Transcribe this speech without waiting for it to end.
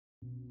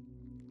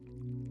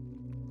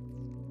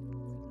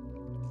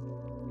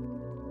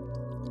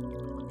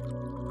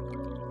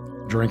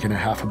drinking a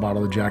half a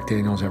bottle of Jack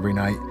Daniels every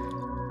night,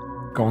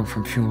 going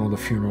from funeral to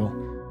funeral,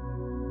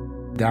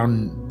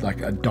 down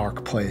like a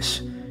dark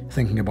place,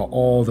 thinking about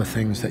all the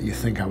things that you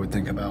think I would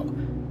think about.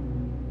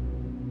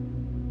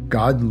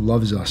 God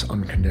loves us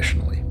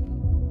unconditionally,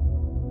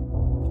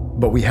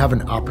 but we have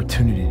an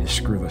opportunity to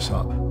screw this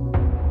up.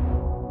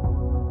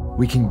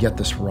 We can get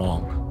this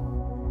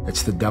wrong.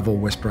 It's the devil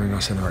whispering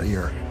us in our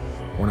ear.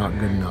 We're not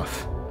good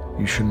enough.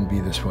 You shouldn't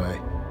be this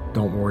way.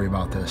 Don't worry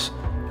about this.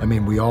 I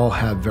mean, we all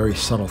have very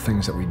subtle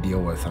things that we deal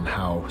with on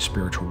how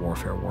spiritual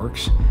warfare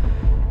works,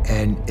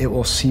 and it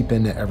will seep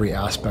into every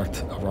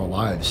aspect of our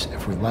lives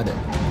if we let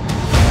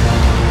it.